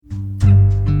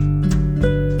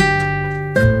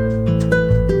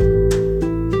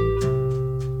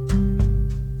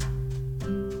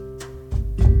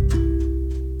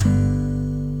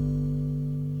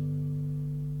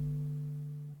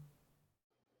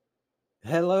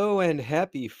Hello and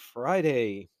happy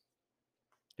Friday,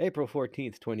 April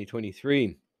 14th,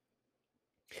 2023.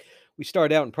 We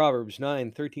start out in Proverbs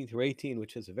 9:13 through 18,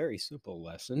 which is a very simple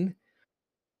lesson.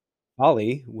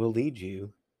 Folly will lead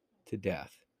you to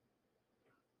death.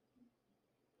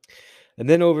 And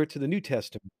then over to the New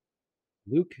Testament,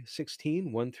 Luke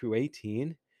 16:1 through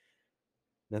 18.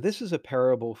 Now, this is a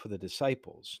parable for the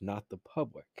disciples, not the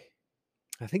public.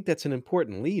 I think that's an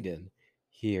important lead in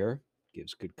here,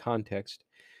 gives good context.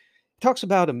 It talks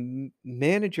about a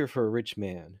manager for a rich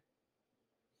man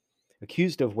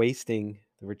accused of wasting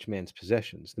the rich man's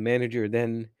possessions. The manager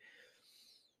then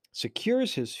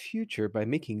secures his future by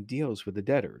making deals with the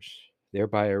debtors,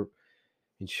 thereby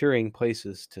ensuring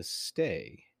places to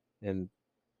stay. And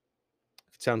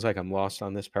it sounds like I'm lost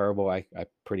on this parable. I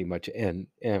pretty much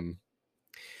am.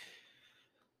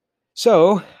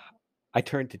 So I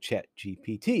turned to Chat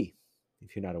GPT.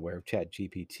 If you're not aware of Chat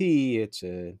GPT, it's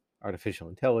a artificial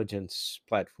intelligence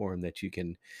platform that you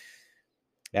can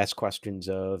ask questions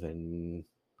of and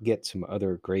get some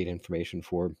other great information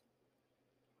for.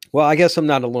 Well, I guess I'm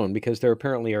not alone because there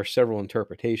apparently are several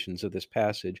interpretations of this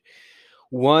passage.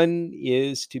 One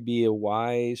is to be a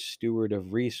wise steward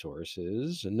of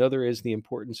resources. Another is the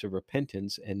importance of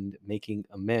repentance and making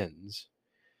amends.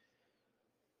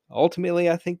 Ultimately,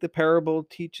 I think the parable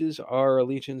teaches our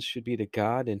allegiance should be to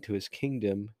God and to his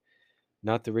kingdom,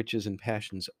 not the riches and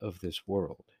passions of this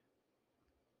world.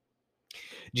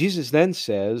 Jesus then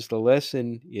says the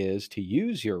lesson is to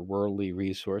use your worldly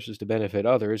resources to benefit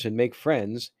others and make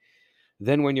friends.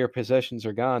 Then, when your possessions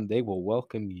are gone, they will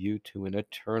welcome you to an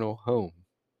eternal home.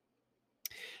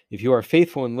 If you are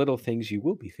faithful in little things, you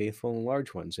will be faithful in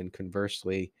large ones. And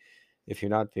conversely, if you're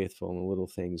not faithful in the little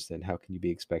things, then how can you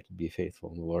be expected to be faithful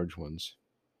in the large ones?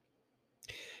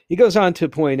 He goes on to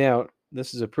point out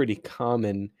this is a pretty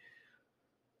common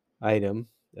item,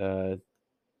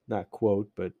 not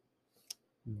quote, but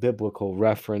biblical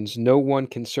reference. No one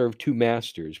can serve two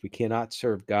masters. We cannot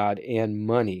serve God and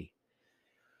money.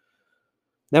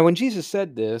 Now, when Jesus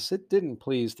said this, it didn't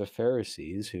please the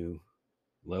Pharisees who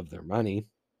love their money.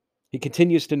 He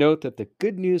continues to note that the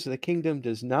good news of the kingdom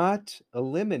does not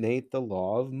eliminate the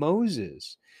law of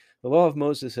Moses. The law of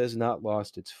Moses has not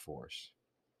lost its force.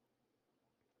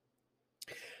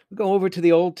 We go over to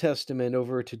the Old Testament,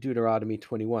 over to Deuteronomy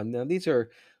 21. Now, these are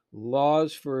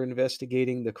laws for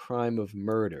investigating the crime of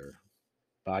murder.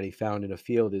 Body found in a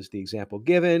field is the example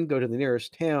given. Go to the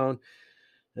nearest town,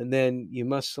 and then you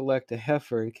must select a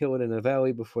heifer and kill it in a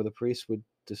valley before the priest would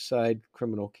decide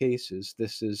criminal cases.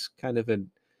 This is kind of an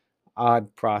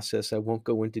odd process. I won't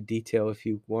go into detail if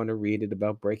you want to read it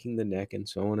about breaking the neck and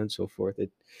so on and so forth.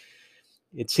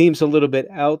 It seems a little bit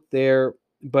out there,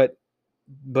 but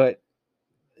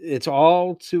it's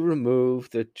all to remove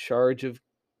the charge of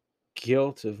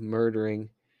guilt of murdering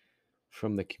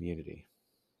from the community.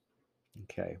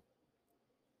 Okay.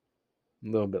 A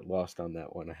little bit lost on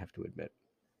that one, I have to admit.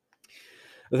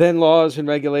 Then laws and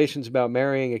regulations about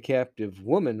marrying a captive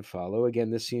woman follow. Again,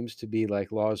 this seems to be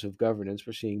like laws of governance.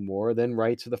 We're seeing more. Then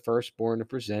rights of the firstborn are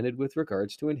presented with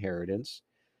regards to inheritance.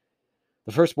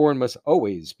 The firstborn must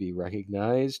always be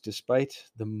recognized despite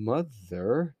the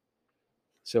mother.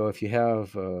 So if you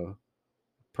have a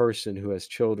person who has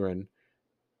children,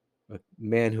 a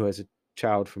man who has a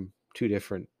child from two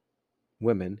different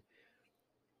women,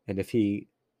 and if he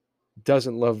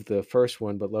doesn't love the first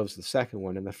one but loves the second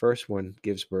one, and the first one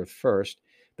gives birth first,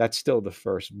 that's still the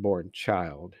firstborn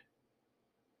child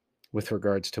with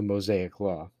regards to Mosaic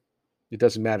law. It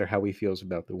doesn't matter how he feels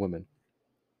about the woman.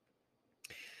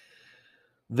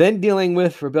 Then dealing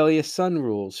with rebellious son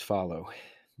rules follow.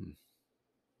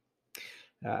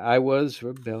 I was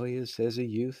rebellious as a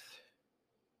youth.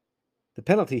 The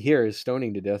penalty here is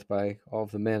stoning to death by all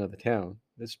of the men of the town.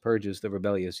 This purges the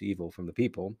rebellious evil from the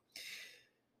people.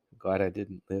 Glad I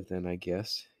didn't live then, I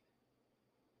guess.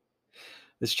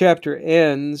 This chapter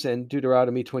ends and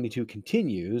Deuteronomy 22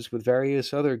 continues with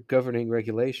various other governing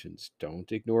regulations.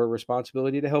 Don't ignore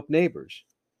responsibility to help neighbors.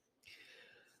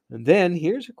 And then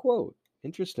here's a quote.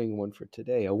 Interesting one for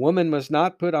today. A woman must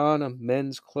not put on a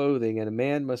men's clothing, and a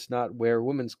man must not wear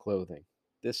women's clothing.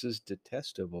 This is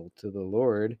detestable to the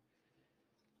Lord.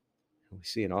 We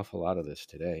see an awful lot of this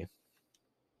today.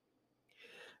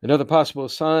 Another possible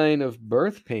sign of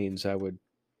birth pains, I would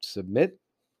submit.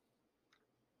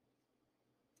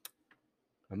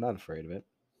 I'm not afraid of it.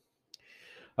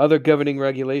 Other governing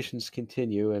regulations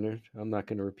continue, and I'm not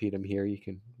going to repeat them here. You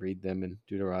can read them in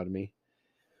Deuteronomy.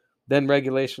 Then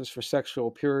regulations for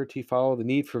sexual purity follow. The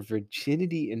need for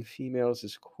virginity in females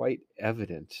is quite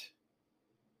evident.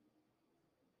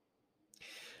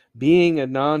 Being a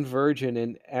non-virgin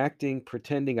and acting,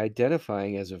 pretending,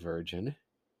 identifying as a virgin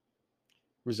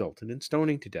resulted in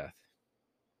stoning to death.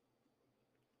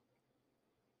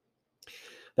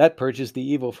 That purges the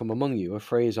evil from among you, a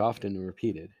phrase often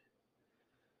repeated.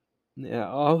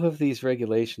 Now, all of these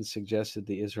regulations suggested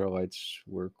the Israelites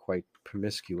were quite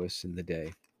promiscuous in the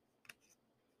day.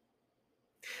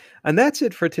 And that's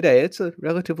it for today. It's a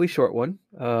relatively short one.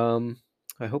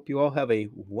 I hope you all have a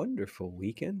wonderful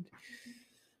weekend.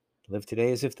 Live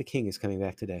today as if the king is coming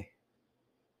back today.